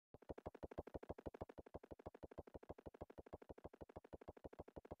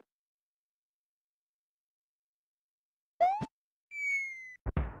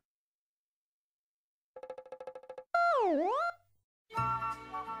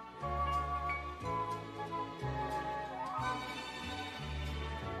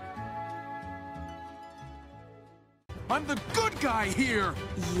I'm the good guy here!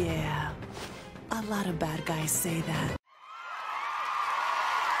 Yeah, a lot of bad guys say that.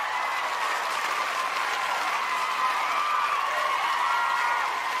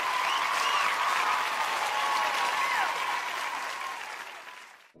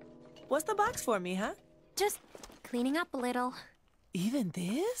 What's the box for me, huh? Just cleaning up a little. Even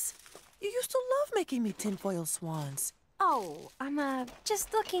this? You used to love making me tinfoil swans. Oh, I'm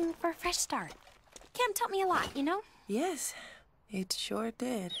just looking for a fresh start. Cam taught me a lot, you know? Yes, it sure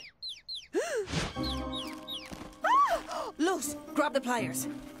did. Luz, grab the pliers.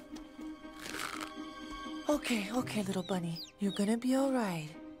 Okay, little bunny. You're gonna be all right.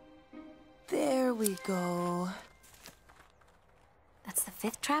 There we go. That's the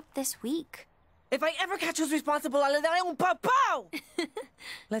 5th trap this week. If I ever catch who's responsible, I'll let un pow.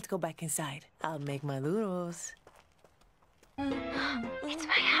 Let's go back inside. I'll make my noodles. It's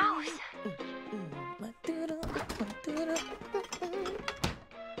my house.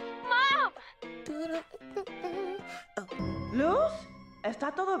 Mom! Luz,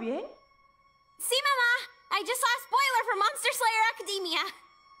 ¿está todo bien? See, Mama! I just saw a spoiler for Monster Slayer Academia.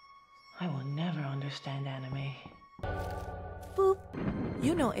 I will never understand anime. Boop.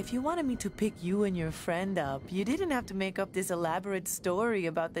 You know, if you wanted me to pick you and your friend up, you didn't have to make up this elaborate story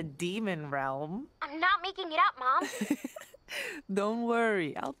about the demon realm. I'm not making it up, Mom. Don't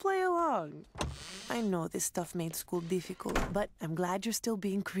worry, I'll play along. I know this stuff made school difficult, but I'm glad you're still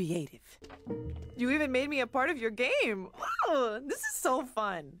being creative. You even made me a part of your game. Wow, this is so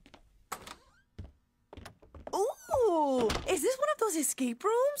fun. Ooh, is this one of those escape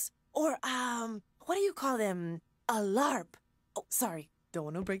rooms? Or, what do you call them? A LARP. Oh, sorry. Don't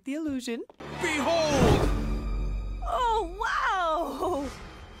want to break the illusion. Behold! Oh, wow!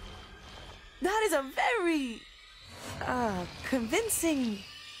 That is a very, convincing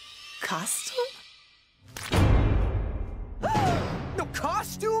costume? No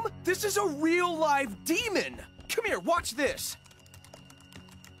costume? This is a real live demon! Come here, watch this!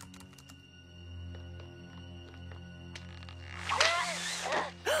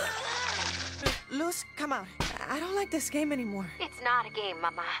 Luz, come on. I don't like this game anymore. It's not a game,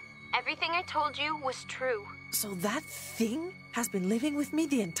 Mama. Everything I told you was true. So that thing has been living with me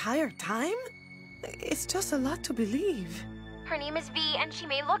the entire time? It's just a lot to believe. Her name is V, and she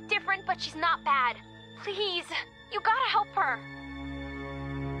may look different, but she's not bad. Please, you gotta help her.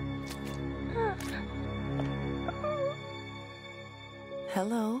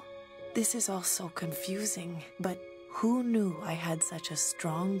 Hello? This is all so confusing, but who knew I had such a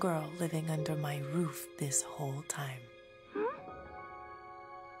strong girl living under my roof this whole time?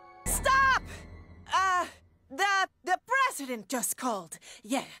 Stop! The president just called.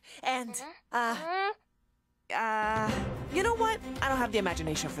 Yeah, and, you know what? I don't have the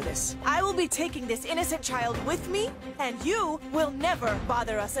imagination for this. I will be taking this innocent child with me, and you will never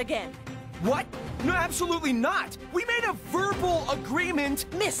bother us again. What? No, absolutely not! We made a verbal agreement!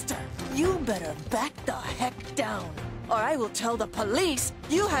 Mister, you better back the heck down, or I will tell the police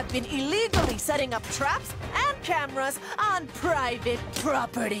you have been illegally setting up traps and cameras on private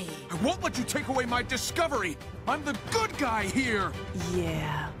property. I won't let you take away my discovery! I'm the good guy here!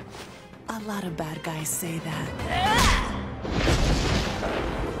 Yeah, a lot of bad guys say that.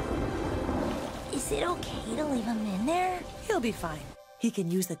 Is it okay to leave him in there? He'll be fine. He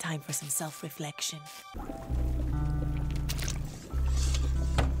can use the time for some self-reflection.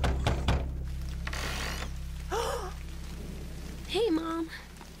 Hey, Mom.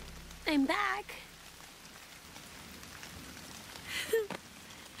 I'm back.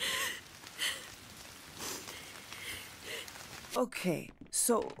 Okay,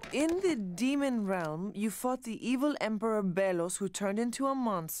 so in the demon realm, you fought the evil Emperor Belos, who turned into a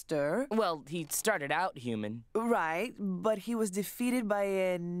monster. Well, he started out human. Right, but he was defeated by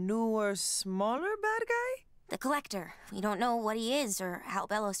a newer, smaller bad guy? The Collector. We don't know what he is or how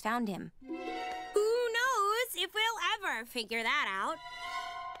Belos found him. Who knows if we'll ever figure that out?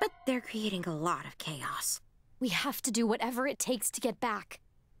 But they're creating a lot of chaos. We have to do whatever it takes to get back.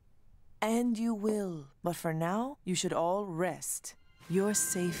 And you will. But for now, you should all rest. You're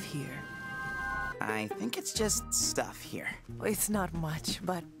safe here. I think it's just stuff here. It's not much,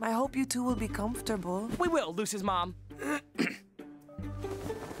 but I hope you two will be comfortable. We will, Luce's mom.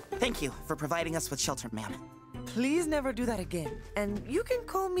 Thank you for providing us with shelter, ma'am. Please never do that again. And you can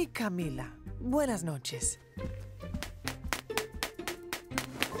call me Camila. Buenas noches.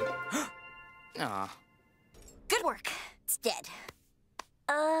 Aw. Good work. It's dead.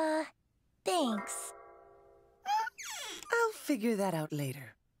 Thanks. I'll figure that out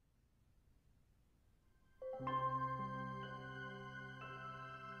later.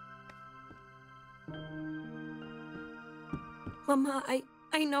 Mama,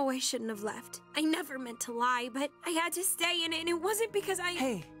 I know I shouldn't have left. I never meant to lie, but I had to stay in it, and it wasn't because I...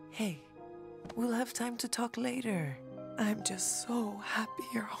 Hey. We'll have time to talk later. I'm just so happy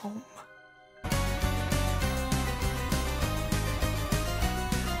you're home.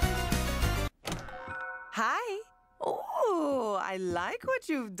 Hi. Oh, I like what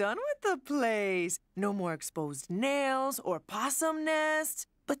you've done with the place. No more exposed nails or possum nests.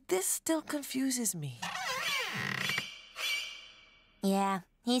 But this still confuses me. Yeah,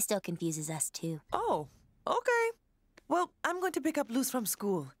 he still confuses us, too. Oh, okay. Well, I'm going to pick up Luz from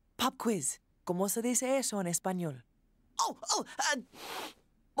school. Pop quiz. ¿Cómo se dice eso en español?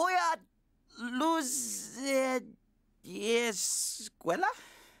 Voy a luz escuela.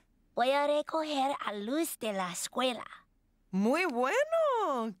 Voy a recoger a Luz de la escuela. Muy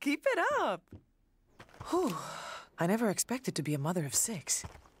bueno. Keep it up. Whew. I never expected to be a mother of 6.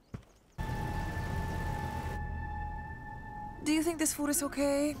 Do you think this food is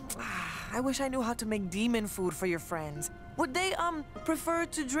okay? I wish I knew how to make demon food for your friends. Would they, prefer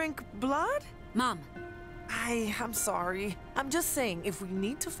to drink blood? Mom. I'm sorry. I'm just saying, if we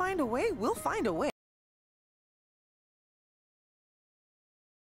need to find a way, we'll find a way.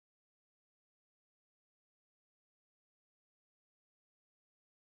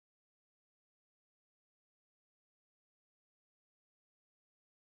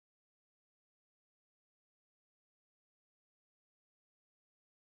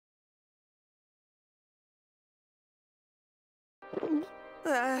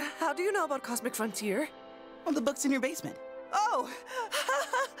 How do you know about Cosmic Frontier? Well, the book's in your basement. Oh!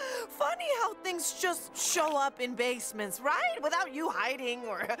 Funny how things just show up in basements, right? Without you hiding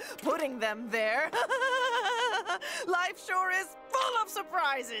or putting them there. Life sure is full of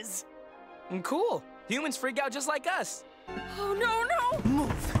surprises. Cool. Humans freak out just like us. Oh, no!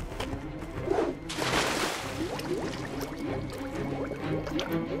 Move!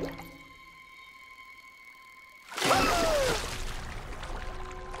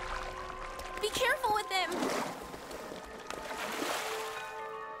 Be careful with him!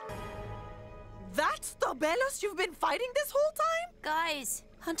 That's the Bellos you've been fighting this whole time? Guys,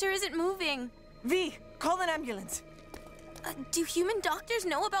 Hunter isn't moving. V, call an ambulance. Do human doctors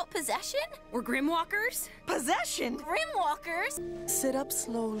know about possession? Or Grimwalkers? Possession? Grimwalkers? Sit up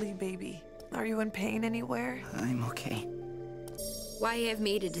slowly, baby. Are you in pain anywhere? I'm okay. Why, I've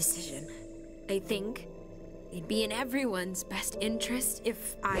made a decision. I think it'd be in everyone's best interest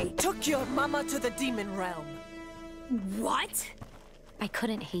if I... Took your mama to the demon realm. What? I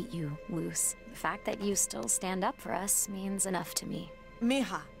couldn't hate you, Luz. The fact that you still stand up for us means enough to me.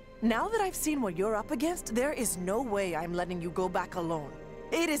 Mija, now that I've seen what you're up against, there is no way I'm letting you go back alone.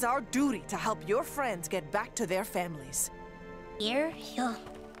 It is our duty to help your friends get back to their families. Here, you'll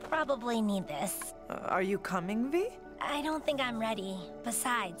probably need this. Are you coming, V? I don't think I'm ready.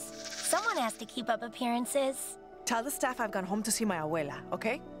 Besides, someone has to keep up appearances. Tell the staff I've gone home to see my abuela,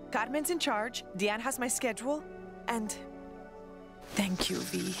 okay? Carmen's in charge, Diane has my schedule, and... Thank you,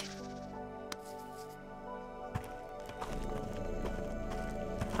 V.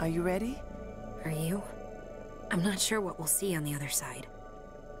 Are you ready? Are you? I'm not sure what we'll see on the other side.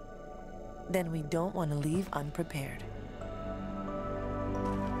 Then we don't want to leave unprepared.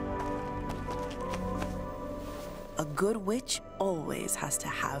 A good witch always has to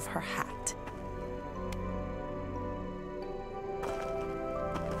have her hat.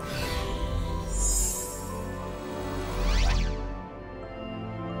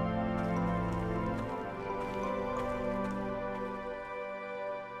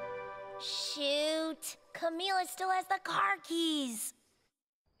 Shoot! Camila still has the car keys!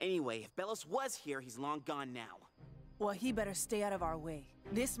 Anyway, if Bellos was here, he's long gone now. Well, he better stay out of our way.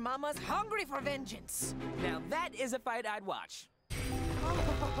 This mama's hungry for vengeance. Now that is a fight I'd watch.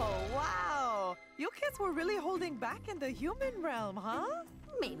 Oh, wow. You kids were really holding back in the human realm, huh?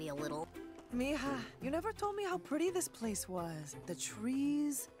 Maybe a little. Mija, you never told me how pretty this place was. The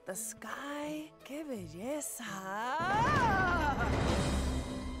trees, the sky. Que belleza.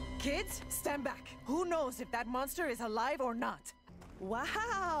 Kids, stand back. Who knows if that monster is alive or not?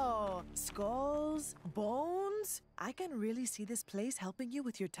 Wow! Skulls, bones. I can really see this place helping you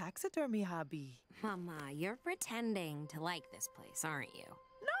with your taxidermy hobby. Mama, you're pretending to like this place, aren't you?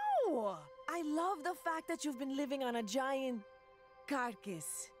 No! I love the fact that you've been living on a giant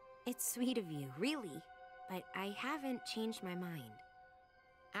carcass. It's sweet of you, really. But I haven't changed my mind.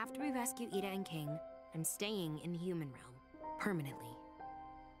 After we rescue Ida and King, I'm staying in the human realm. Permanently.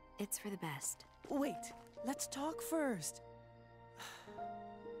 It's for the best. Wait, let's talk first.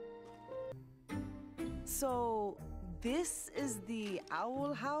 So, this is the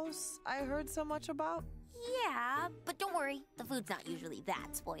owl house I heard so much about? Yeah, but don't worry. The food's not usually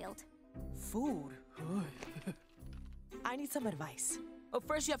that spoiled. Food? I need some advice. Well,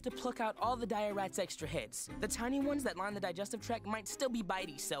 first you have to pluck out all the dire rat's extra heads. The tiny ones that line the digestive tract might still be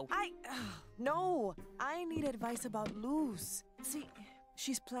bitey, so... No, I need advice about Luz. See,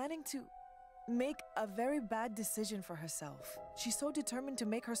 she's planning to make a very bad decision for herself. She's so determined to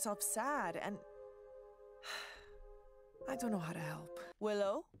make herself sad, and I don't know how to help.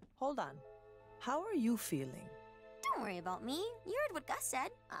 Willow, hold on. How are you feeling? Don't worry about me. You heard what Gus said.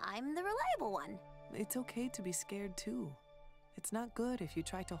 I'm the reliable one. It's okay to be scared too. It's not good if you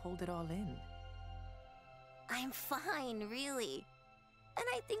try to hold it all in. I'm fine, really. And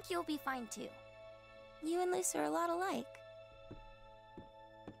I think you'll be fine too. You and Luz are a lot alike.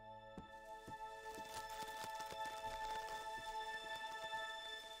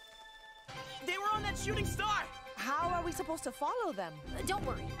 They were on that shooting star! How are we supposed to follow them? Don't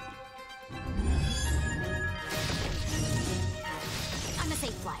worry. I'm a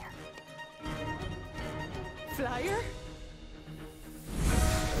safe flyer. Flyer?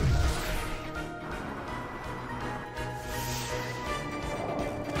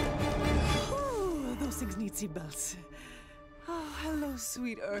 Ooh, those things need seatbelts. Oh, hello,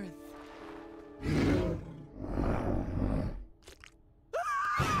 sweet Earth.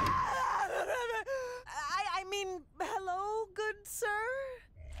 I mean, hello, good sir?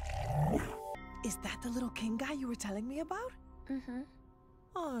 Is that the little king guy you were telling me about? Mm-hmm.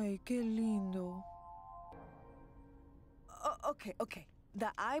 Ay, qué lindo. Okay.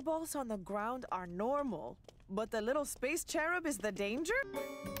 The eyeballs on the ground are normal, but the little space cherub is the danger?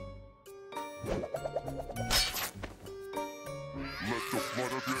 Let the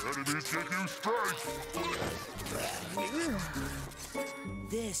blood of your enemies give you strength!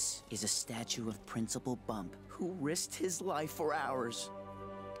 This is a statue of Principal Bump, who risked his life for ours.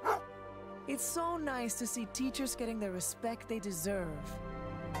 It's so nice to see teachers getting the respect they deserve,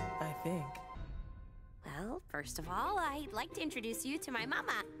 I think. Well, first of all, I'd like to introduce you to my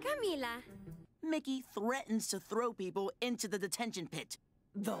mama, Camila. Mickey threatens to throw people into the detention pit.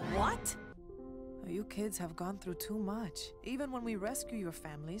 The what? You kids have gone through too much. Even when we rescue your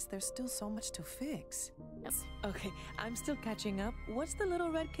families, there's still so much to fix. Yes. Okay, I'm still catching up. What's the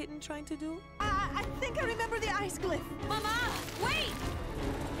little red kitten trying to do? I think I remember the ice glyph. Mama, wait!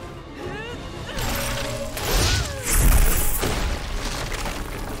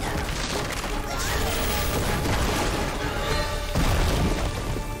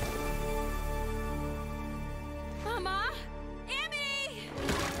 Mama! Amy!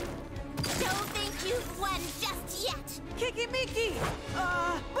 Don't think you've won just yet. Kiki Miki!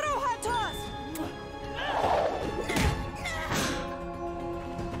 Bruja toss!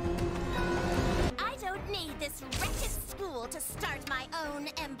 I don't need this wretched school to start my own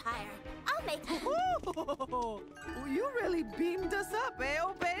empire. I'll make... Oh, you really beamed us up, eh,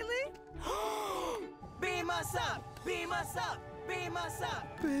 oh Bailey? Beam us up! Beam us up! Beam us up!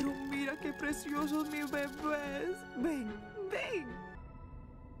 Pero mira qué preciosos mis bebés. Ven, ven.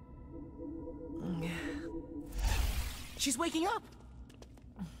 She's waking up!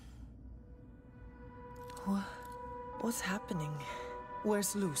 What's happening?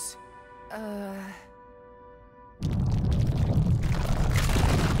 Where's Luz?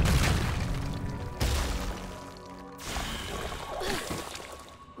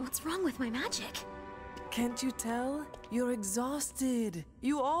 What's wrong with my magic? Can't you tell? You're exhausted.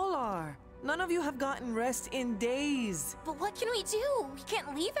 You all are. None of you have gotten rest in days. But what can we do? We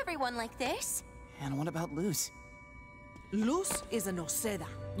can't leave everyone like this. And what about Luz? Luz is a Noceda.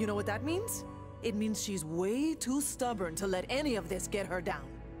 You know what that means? It means she's way too stubborn to let any of this get her down.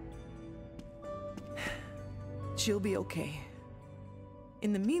 She'll be okay.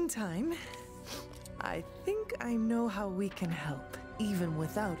 In the meantime, I think I know how we can help, even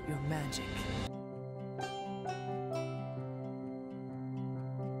without your magic.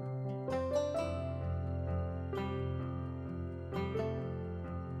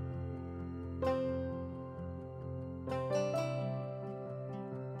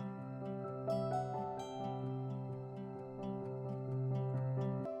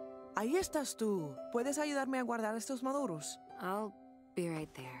 Ahí estás tú. ¿Puedes ayudarme a guardar estos maduros? I'll be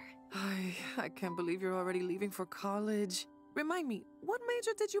right there. I can't believe you're already leaving for college. Remind me, what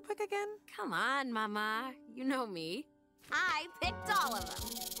major did you pick again? Come on, Mama. You know me. I picked all of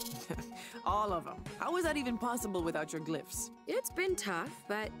them. All of them. How is that even possible without your glyphs? It's been tough,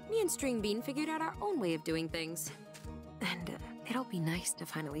 but me and String Bean figured out our own way of doing things. And it'll be nice to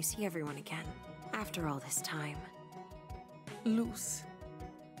finally see everyone again, after all this time. Luz,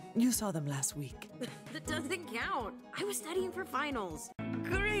 you saw them last week. That doesn't count. I was studying for finals.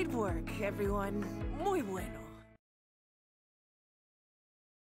 Great, work, everyone. Muy bueno.